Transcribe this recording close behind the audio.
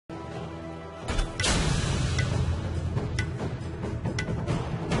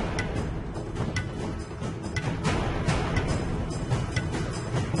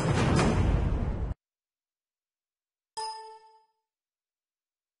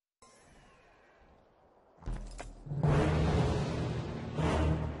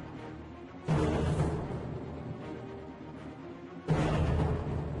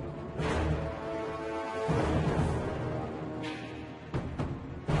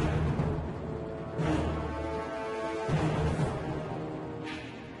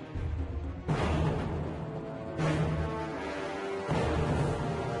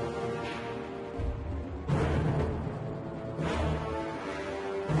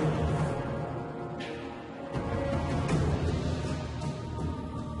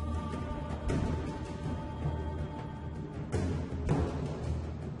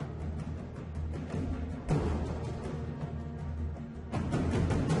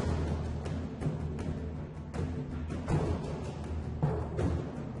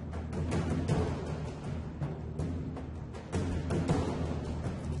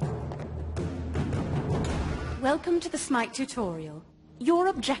Welcome to the Smite tutorial. Your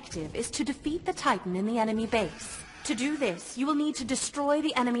objective is to defeat the Titan in the enemy base. To do this, you will need to destroy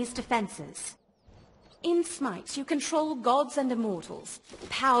the enemy's defenses. In Smite, you control gods and immortals,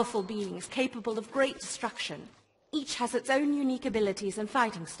 powerful beings capable of great destruction. Each has its own unique abilities and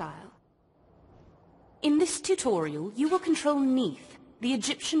fighting style. In this tutorial, you will control Neith, the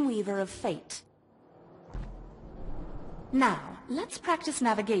Egyptian weaver of fate. Now, let's practice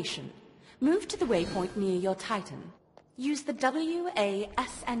navigation. Move to the waypoint near your Titan. Use the W, A,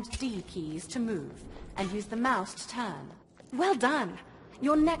 S, and D keys to move, and use the mouse to turn. Well done!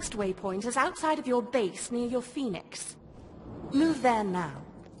 Your next waypoint is outside of your base near your Phoenix. Move there now.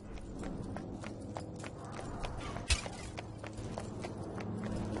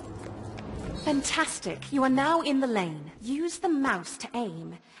 Fantastic! You are now in the lane. Use the mouse to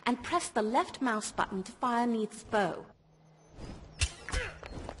aim, and press the left mouse button to fire Neith's bow.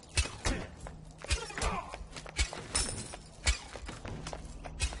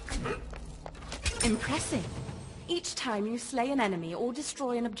 Impressive! Each time you slay an enemy or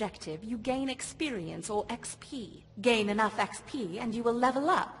destroy an objective, you gain experience or XP. Gain enough XP and you will level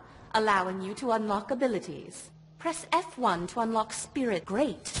up, allowing you to unlock abilities. Press F1 to unlock Spirit.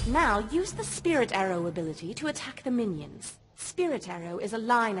 Great! Now use the Spirit Arrow ability to attack the minions. Spirit Arrow is a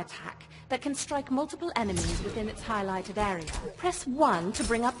line attack that can strike multiple enemies within its highlighted area. Press 1 to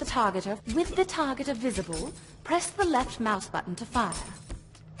bring up the targeter. With the targeter visible, press the left mouse button to fire.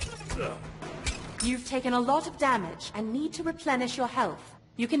 You've taken a lot of damage and need to replenish your health.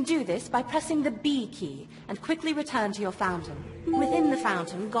 You can do this by pressing the B key and quickly return to your fountain. Within the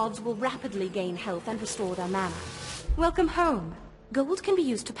fountain, gods will rapidly gain health and restore their mana. Welcome home! Gold can be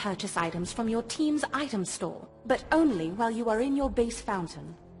used to purchase items from your team's item store, but only while you are in your base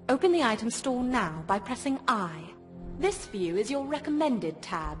fountain. Open the item store now by pressing I. This view is your recommended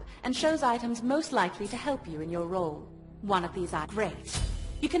tab and shows items most likely to help you in your role. One of these are great.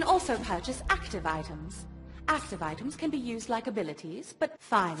 You can also purchase active items. Active items can be used like abilities, but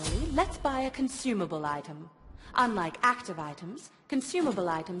finally, let's buy a consumable item. Unlike active items, consumable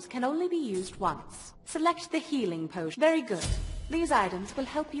items can only be used once. Select the healing potion. Very good. These items will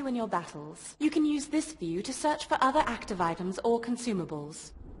help you in your battles. You can use this view to search for other active items or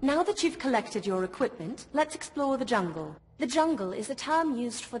consumables. Now that you've collected your equipment, let's explore the jungle. The jungle is a term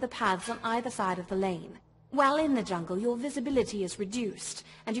used for the paths on either side of the lane. While in the jungle, your visibility is reduced,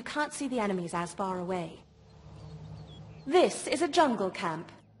 and you can't see the enemies as far away. This is a jungle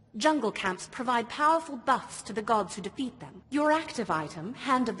camp. Jungle camps provide powerful buffs to the gods who defeat them. Your active item,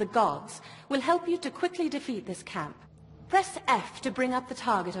 Hand of the Gods, will help you to quickly defeat this camp. Press F to bring up the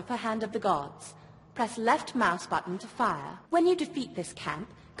targeter for Hand of the Gods. Press left mouse button to fire. When you defeat this camp,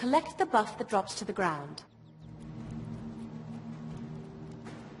 collect the buff that drops to the ground.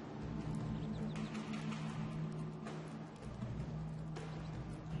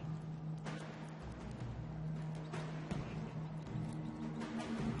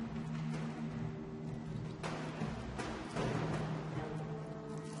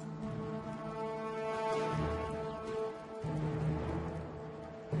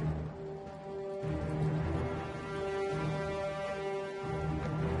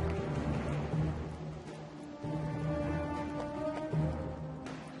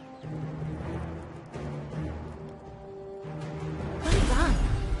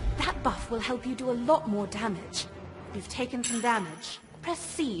 Buff will help you do a lot more damage. You've taken some damage. Press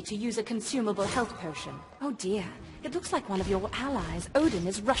C to use a consumable health potion. Oh dear, it looks like one of your allies, Odin,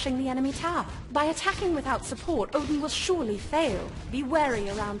 is rushing the enemy tower. By attacking without support, Odin will surely fail. Be wary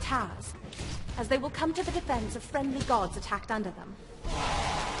around towers, as they will come to the defense of friendly gods attacked under them.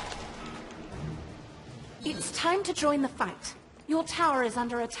 It's time to join the fight. Your tower is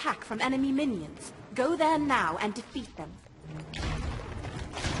under attack from enemy minions. Go there now and defeat them.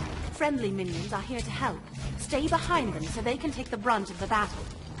 Friendly minions are here to help. Stay behind them so they can take the brunt of the battle.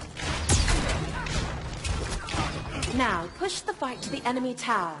 Now, push the fight to the enemy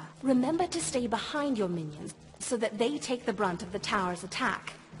tower. Remember to stay behind your minions so that they take the brunt of the tower's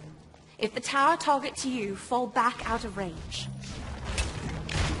attack. If the tower targets you, fall back out of range.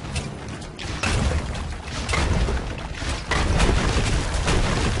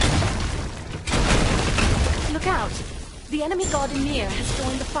 Look out! The enemy god Ymir has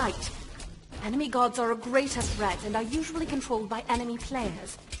joined the fight. Enemy gods are a greater threat and are usually controlled by enemy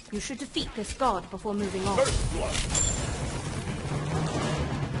players. You should defeat this god before moving on.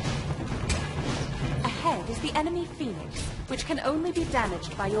 Ahead is the enemy Phoenix, which can only be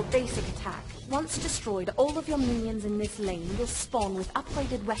damaged by your basic attack. Once destroyed, all of your minions in this lane will spawn with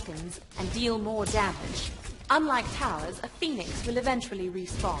upgraded weapons and deal more damage. Unlike towers, a Phoenix will eventually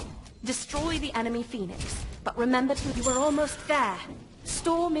respawn. Destroy the enemy Phoenix, but remember you are almost there.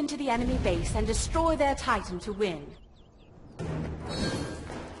 Storm into the enemy base and destroy their Titan to win.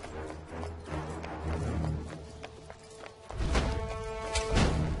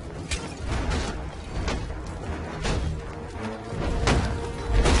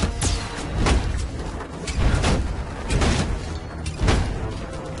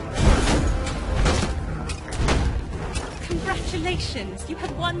 Congratulations! You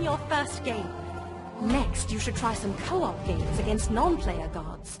have won your first game. Next, you should try some co-op games against non-player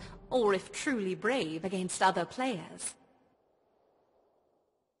gods, or if truly brave, against other players.